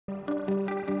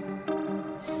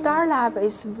STAR Lab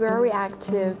is very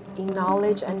active in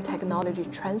knowledge and technology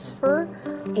transfer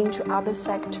into other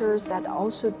sectors that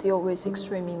also deal with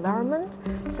extreme environment,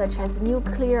 such as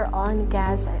nuclear, oil and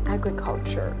gas, and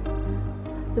agriculture.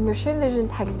 The machine vision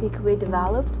technique we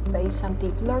developed based on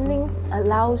deep learning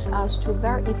allows us to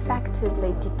very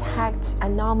effectively detect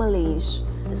anomalies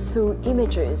through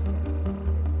images.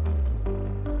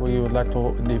 We would like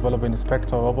to develop an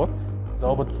inspector robot. The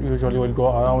robot usually will go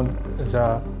around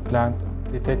the plant,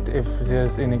 detect if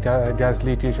there's any gas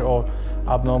leakage or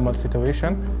abnormal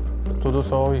situation. To do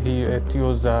so, he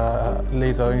uses a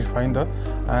laser rangefinder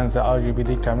and the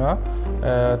RGBD camera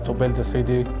to build a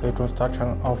 3D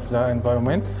reconstruction of the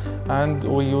environment. And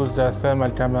we use the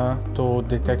thermal camera to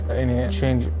detect any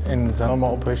change in the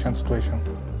normal operation situation.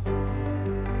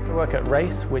 I work at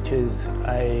RACE, which is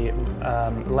a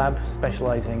lab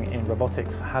specialising in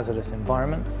robotics for hazardous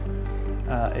environments.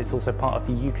 It's also part of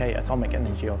the UK Atomic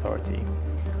Energy Authority.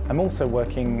 I'm also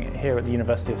working here at the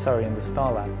University of Surrey in the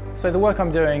STAR Lab. So the work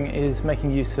I'm doing is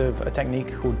making use of a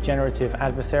technique called generative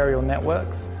adversarial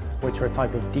networks, which are a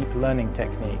type of deep learning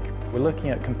technique. We're looking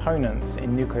at components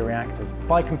in nuclear reactors.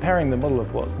 By comparing the model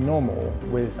of what's normal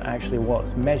with actually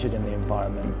what's measured in the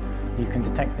environment, you can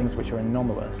detect things which are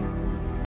anomalous.